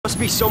Must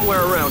be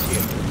somewhere around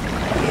here.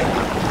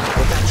 Yeah,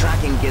 but that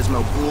tracking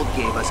gizmo Gould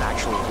gave us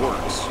actually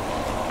works.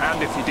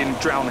 And if he didn't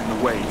drown in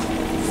the wave.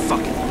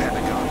 Fucking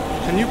Pentagon.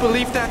 Can you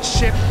believe that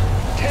ship?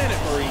 Can it,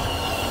 Marine?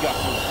 You got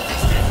me.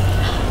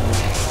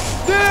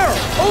 There!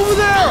 Over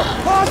there!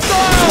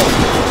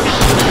 Hostile!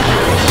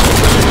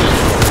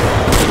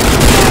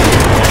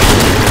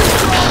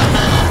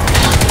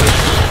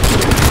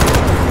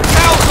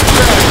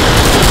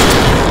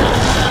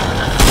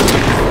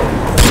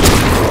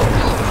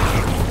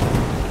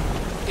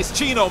 It's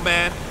Chino,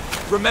 man.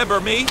 Remember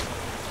me?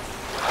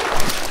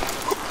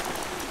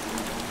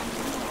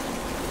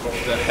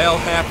 What the hell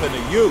happened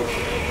to you?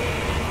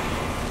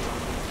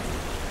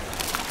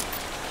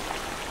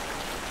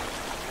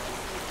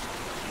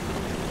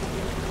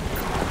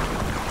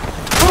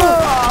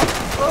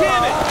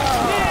 Damn it!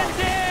 Stand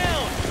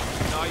down!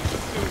 Nice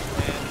suit,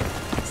 man.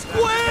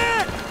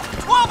 Square!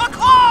 12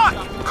 o'clock!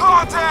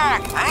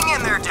 Contact! Hang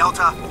in there,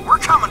 Delta. We're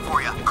coming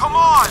for you. Come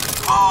on,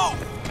 move!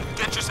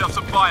 Get yourself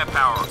some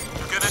firepower.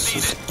 You're gonna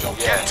need it.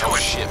 Get to it.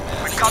 Shit,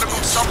 man. We've got to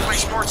move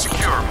someplace more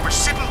secure. We're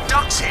sitting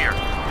ducks here.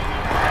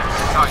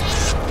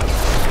 Nice.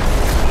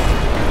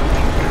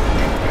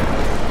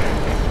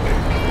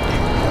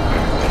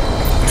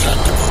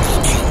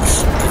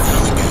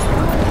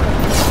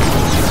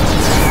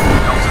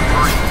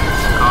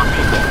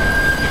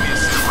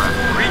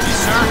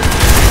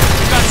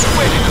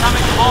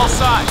 All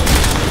sides.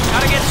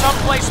 Gotta get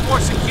someplace more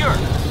secure.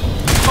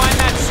 Find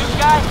that suit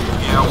guy?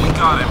 Yeah, we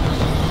got him.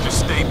 Just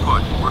stay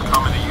put. We're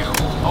coming to you.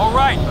 All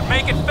right, but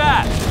make it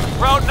fast.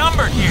 We're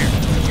outnumbered here.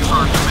 You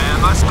heard the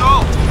man. Let's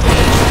go.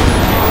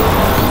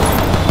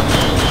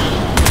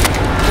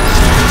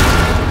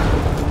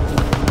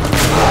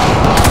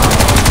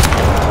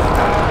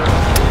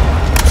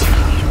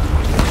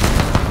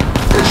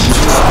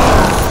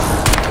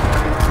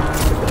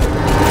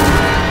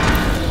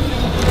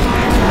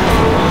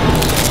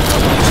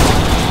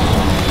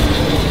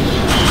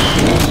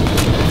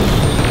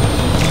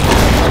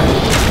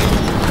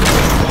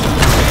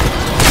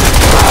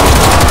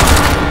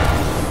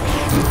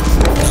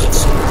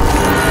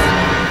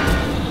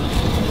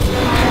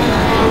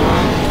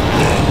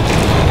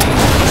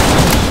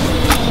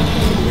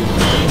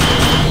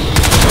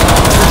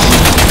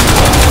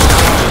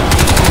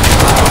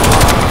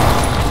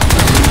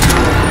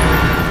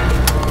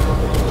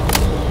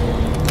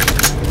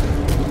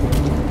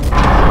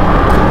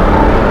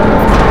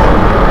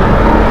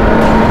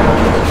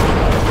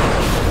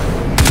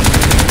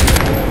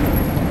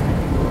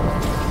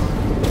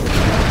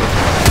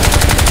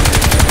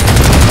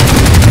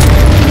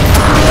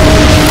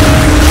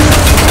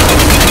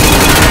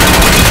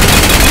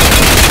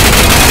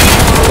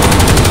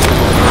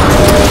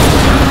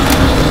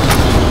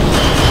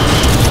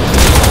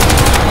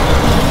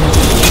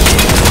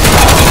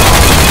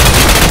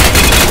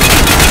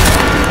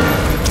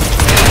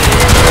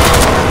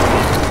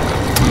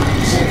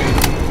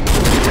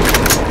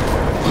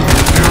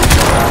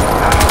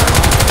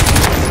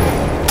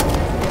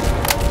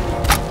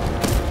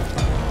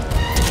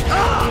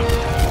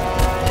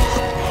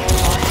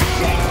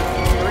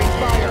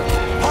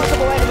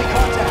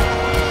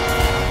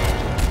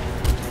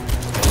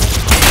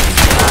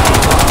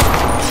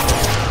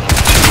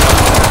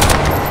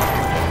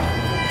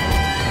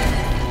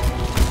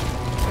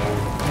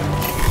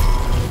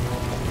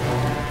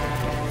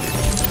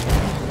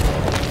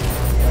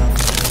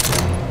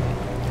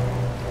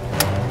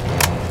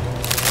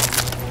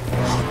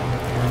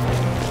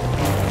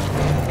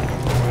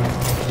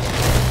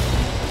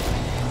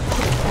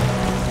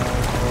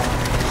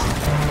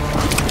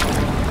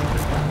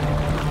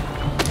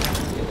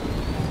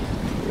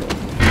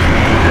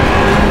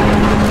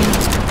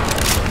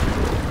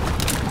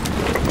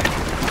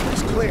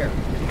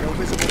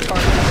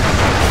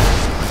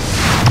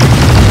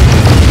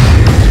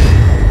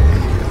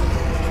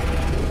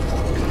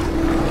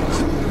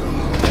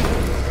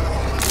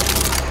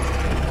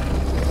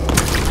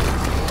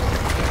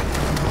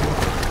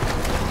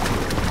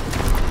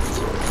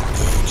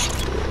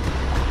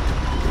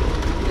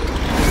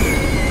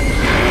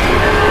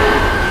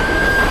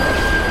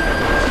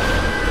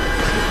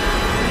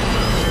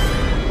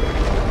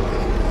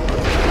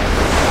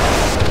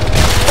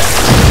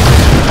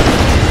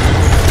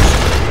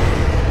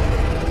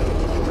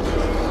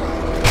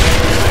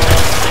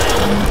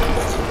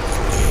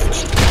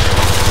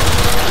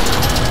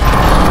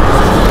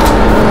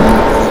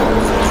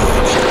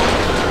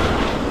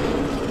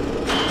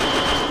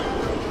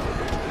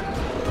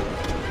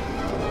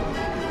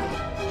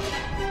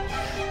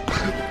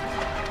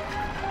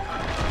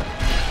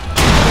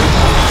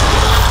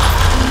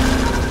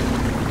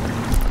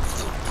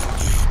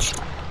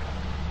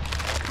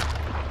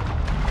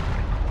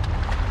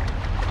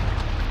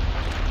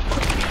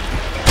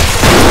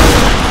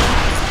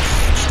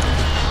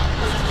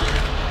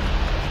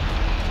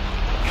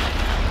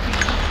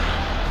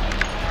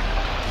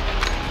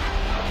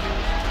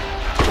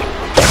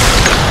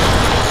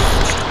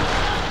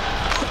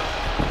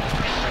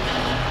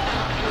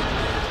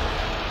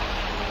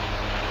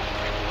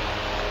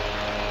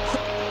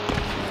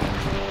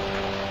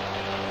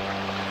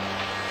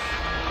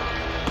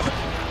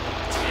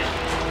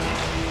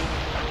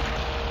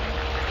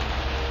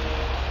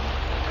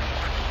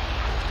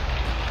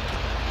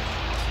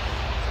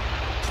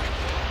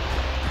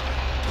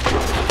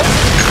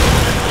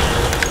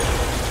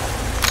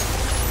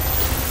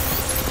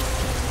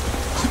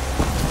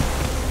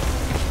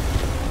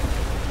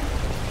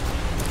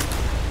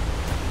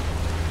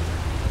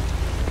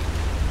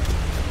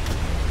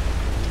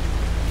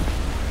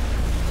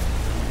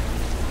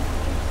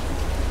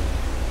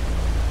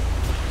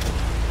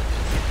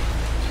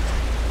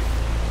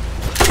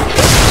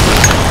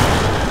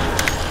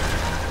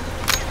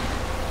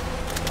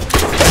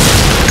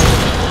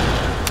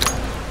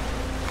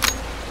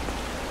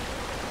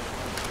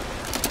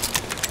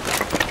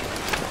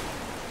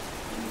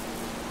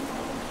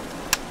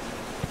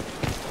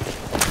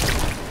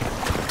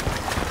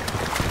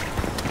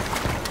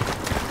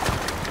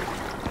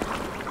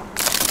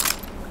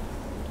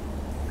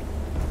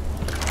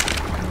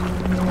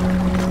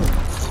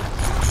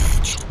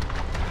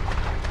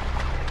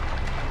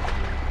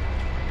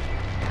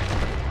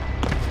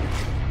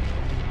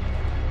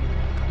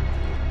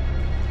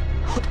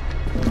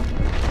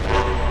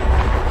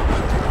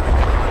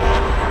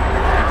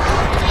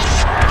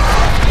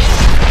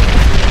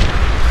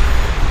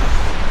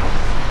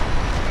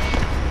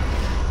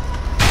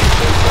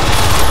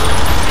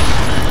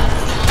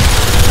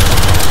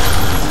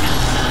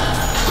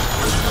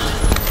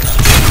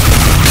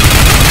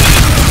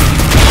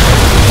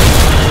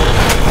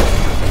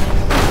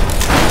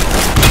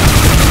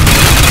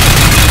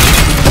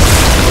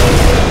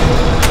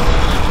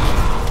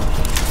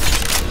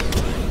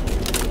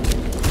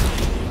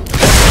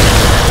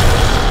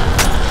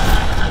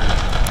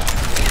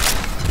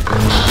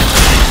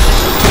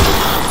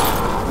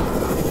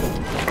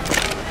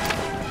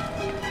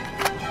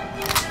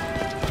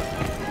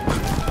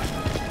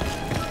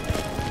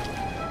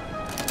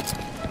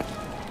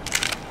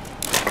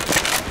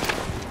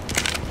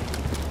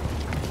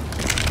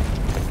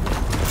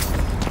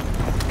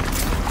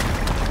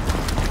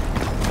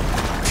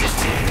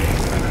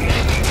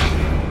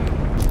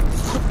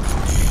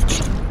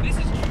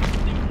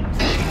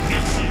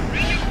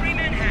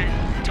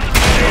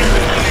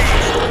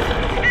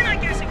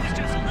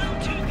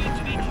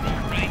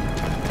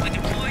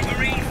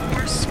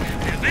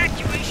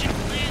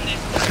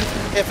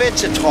 If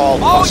it's at all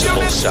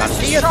possible, son,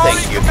 do you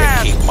think you could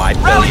keep my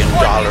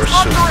billion-dollar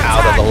suit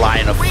out of the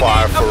line of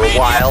fire for a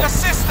while?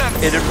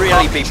 It'd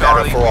really be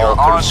better for all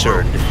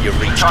concerned if you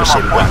reached us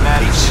in one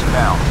piece.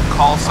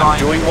 I'm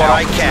doing what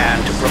I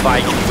can to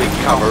provide you with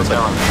cover, but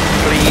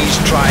please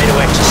try to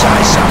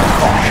exercise some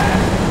caution.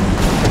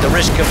 At the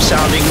risk of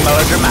sounding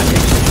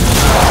melodramatic,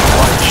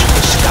 watch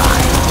the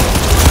sky.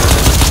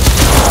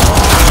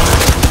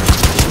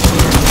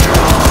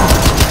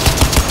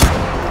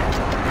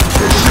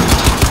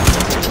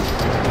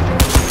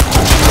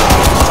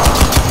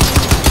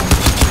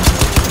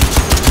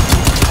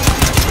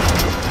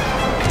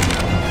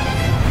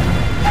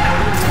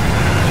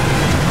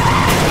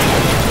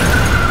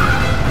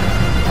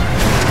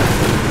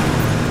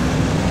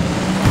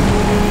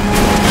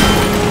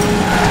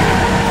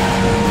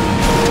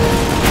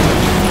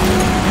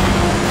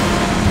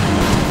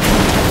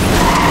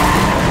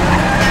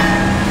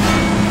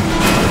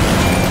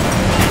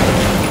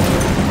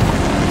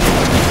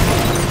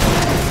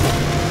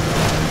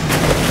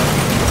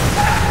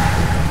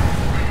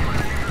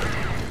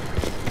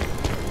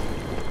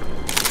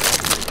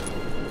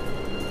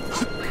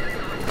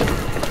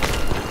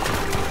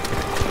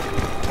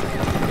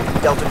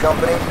 Delta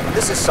Company,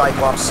 this is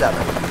Cyclops 7,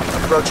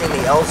 approaching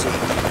the LZ.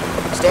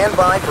 Stand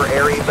by for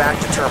area back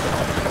to terminal.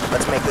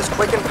 Let's make this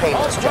quick and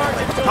painless,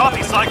 gentlemen.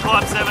 Copy,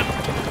 Cyclops 7.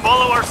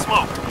 Follow our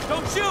smoke.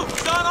 Don't shoot!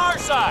 It's on our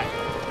side!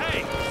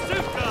 Hey,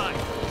 suit guy!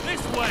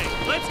 This way!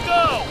 Let's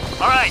go!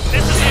 Alright,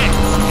 this is it!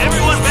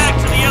 Everyone back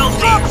to the LZ!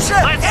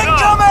 Dropship! Let's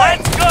Incoming! go!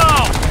 Let's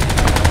go!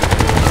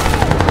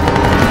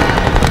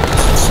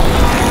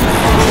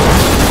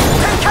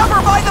 Take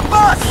cover by the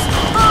bus!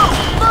 Move!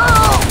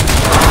 Move!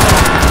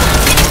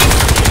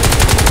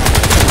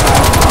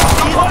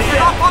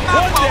 Up on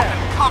that boat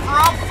and cover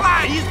our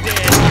flank! He's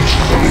dead!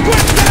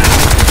 Squid down!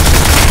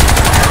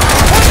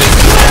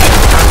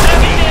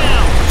 Heavy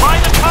down!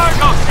 Find the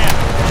cargo ship!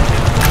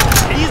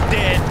 He's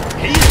dead!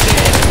 He's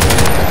dead!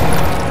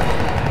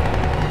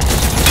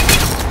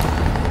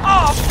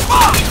 Oh,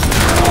 fuck!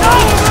 No!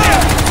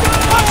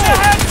 Put your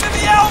head to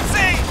the LZ!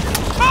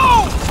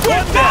 Move!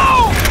 Squid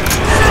down!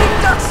 Shooting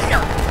ducks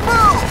here!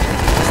 Move!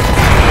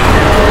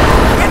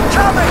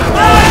 Incoming!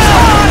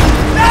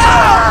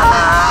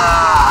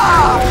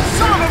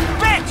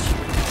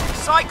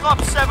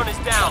 Cyclops 7 is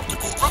down.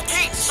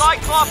 Repeat,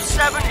 Cyclops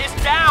 7 is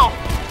down.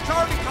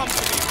 Charlie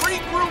Company,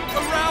 regroup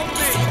around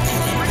me.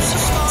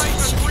 Resupply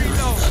and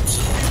reload.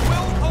 We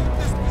will hold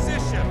this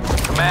position.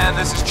 Command,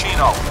 this is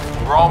Chino.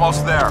 We're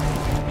almost there.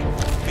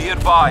 Be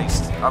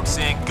advised, I'm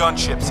seeing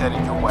gunships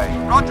headed your way.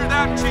 Roger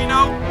that,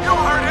 Chino. You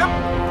heard him.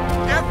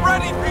 Get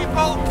ready,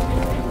 people.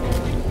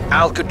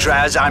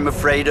 Alcatraz, I'm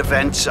afraid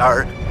events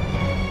are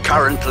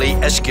currently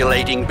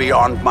escalating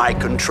beyond my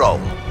control.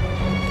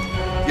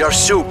 Your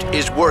suit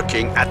is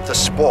working at the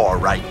Spore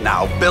right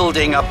now,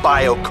 building a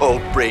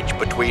biocode bridge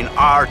between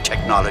our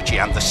technology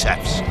and the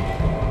Cephs.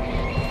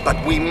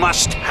 But we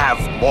must have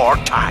more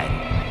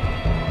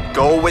time.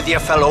 Go with your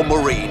fellow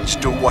Marines,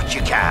 do what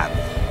you can.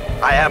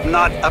 I have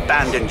not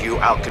abandoned you,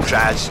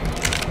 Alcatraz.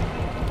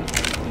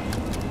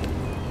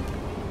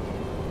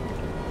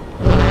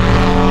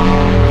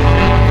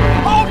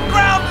 Hold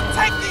ground and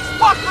take these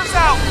fuckers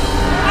out!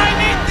 I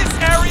need this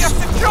area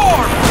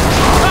secure!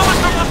 Coming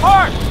from the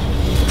park!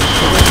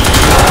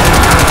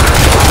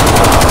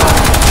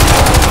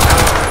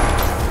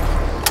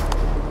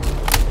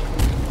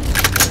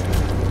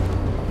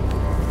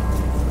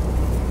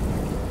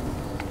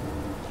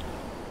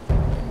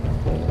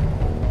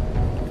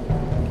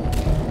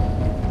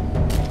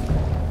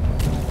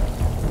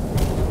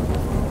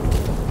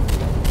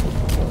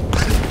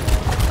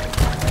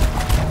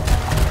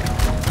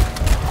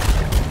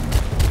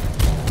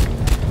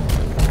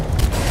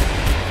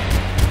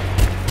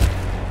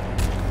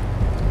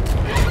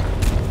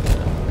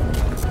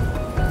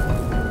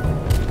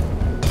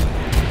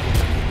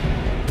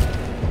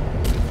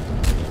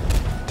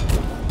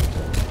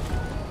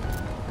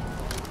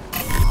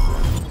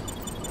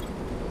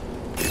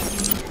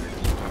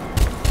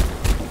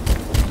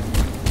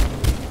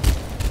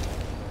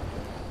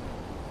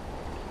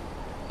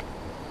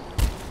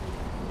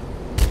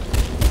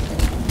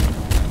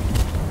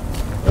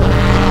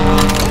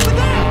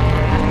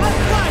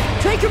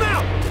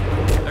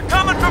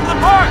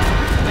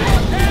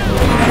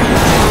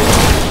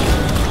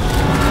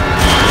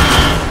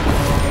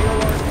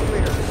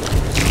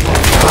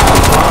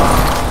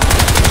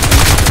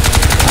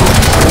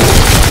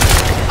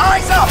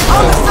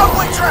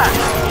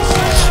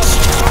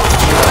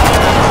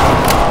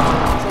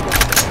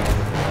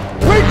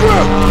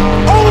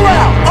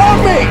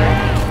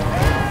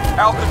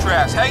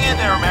 Alcatraz, hang in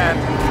there, man.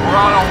 We're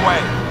on our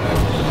way.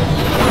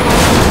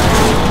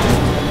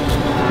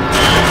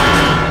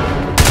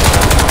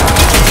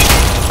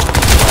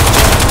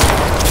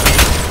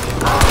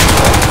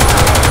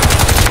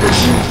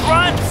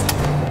 Front!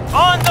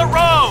 On the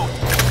road!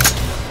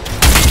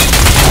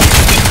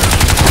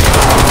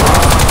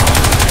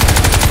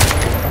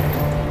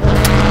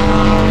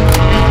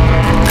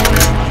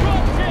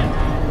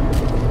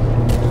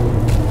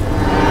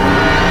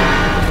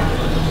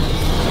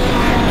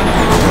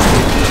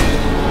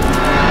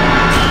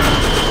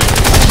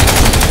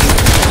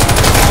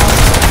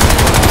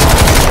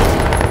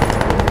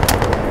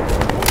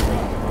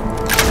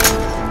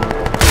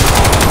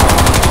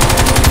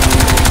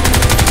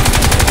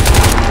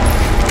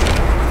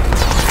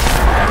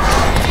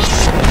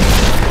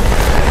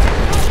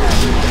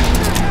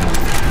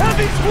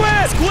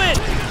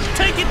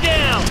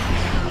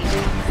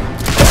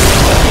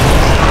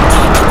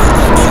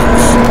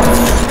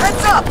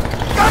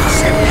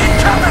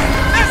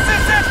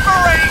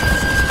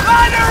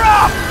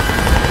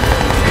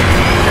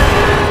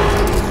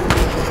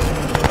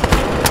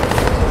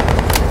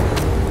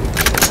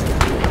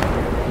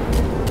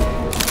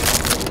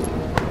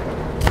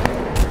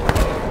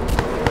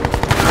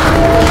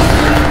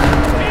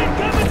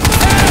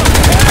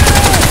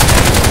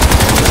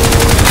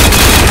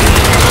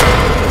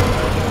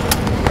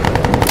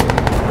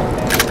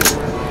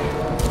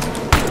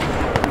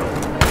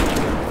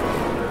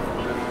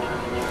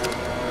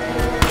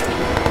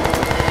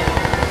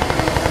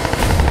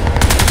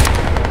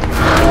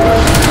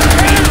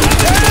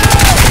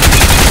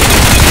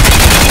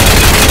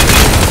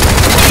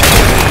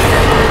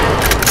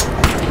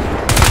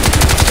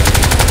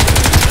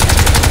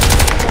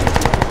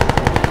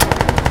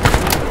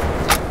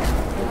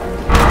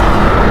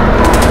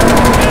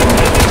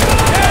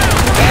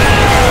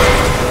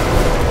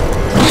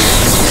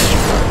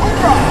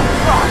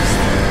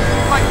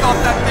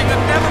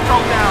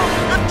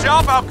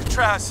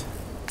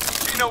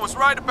 Reno was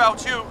right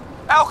about you.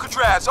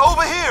 Alcatraz,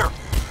 over here!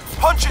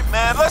 Punch it,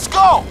 man, let's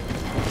go!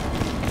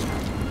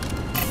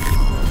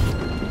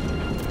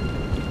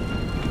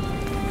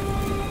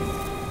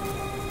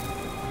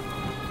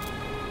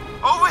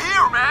 Over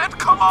here, man,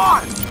 come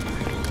on!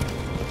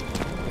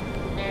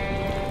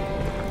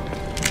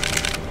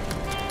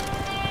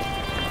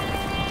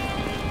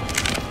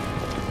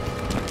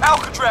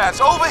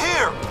 Alcatraz, over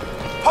here!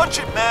 Punch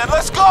it, man,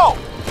 let's go!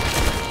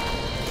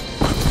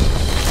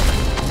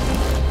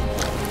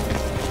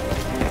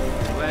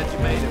 Glad you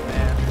made it,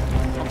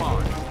 man. Come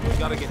on, we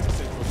gotta get to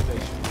Central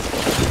Station.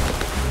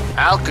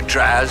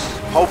 Alcatraz,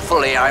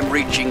 hopefully I'm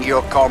reaching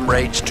your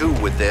comrades too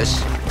with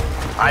this.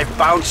 I've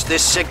bounced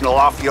this signal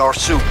off your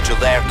suit to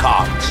their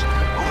comms.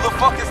 Who the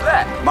fuck is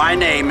that? My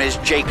name is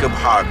Jacob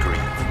Hargreave.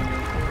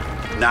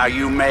 Now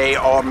you may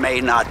or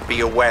may not be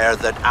aware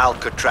that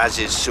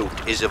Alcatraz's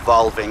suit is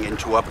evolving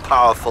into a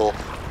powerful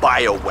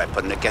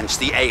bioweapon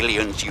against the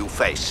aliens you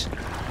face.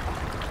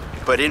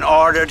 But in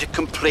order to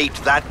complete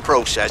that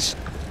process,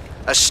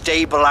 a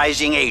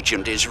stabilizing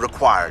agent is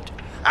required.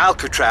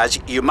 Alcatraz,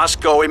 you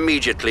must go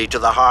immediately to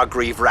the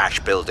Hargreave Rash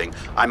building.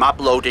 I'm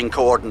uploading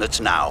coordinates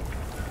now.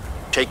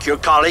 Take your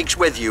colleagues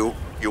with you.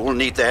 You will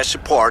need their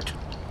support.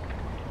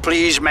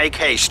 Please make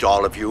haste,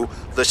 all of you.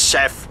 The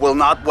Ceph will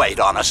not wait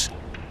on us.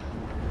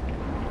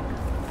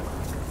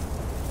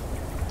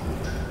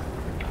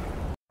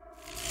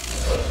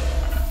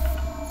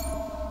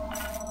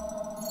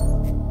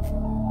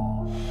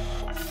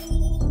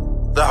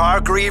 The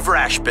Hargreave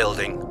Rash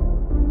building.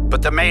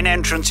 But the main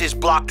entrance is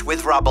blocked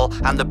with rubble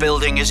and the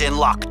building is in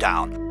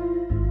lockdown.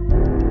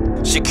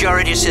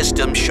 Security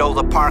systems show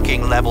the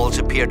parking levels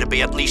appear to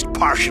be at least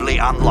partially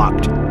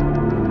unlocked.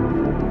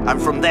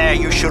 And from there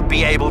you should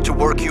be able to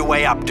work your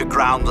way up to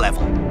ground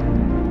level.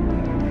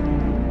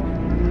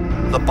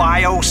 The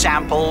bio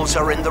samples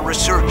are in the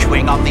research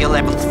wing on the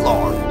 11th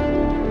floor.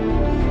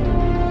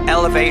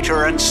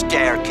 Elevator and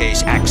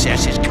staircase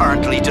access is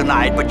currently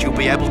denied, but you'll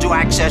be able to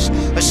access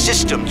a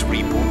systems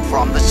reboot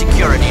from the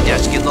security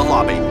desk in the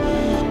lobby.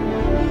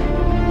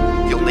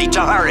 You'll need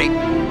to hurry.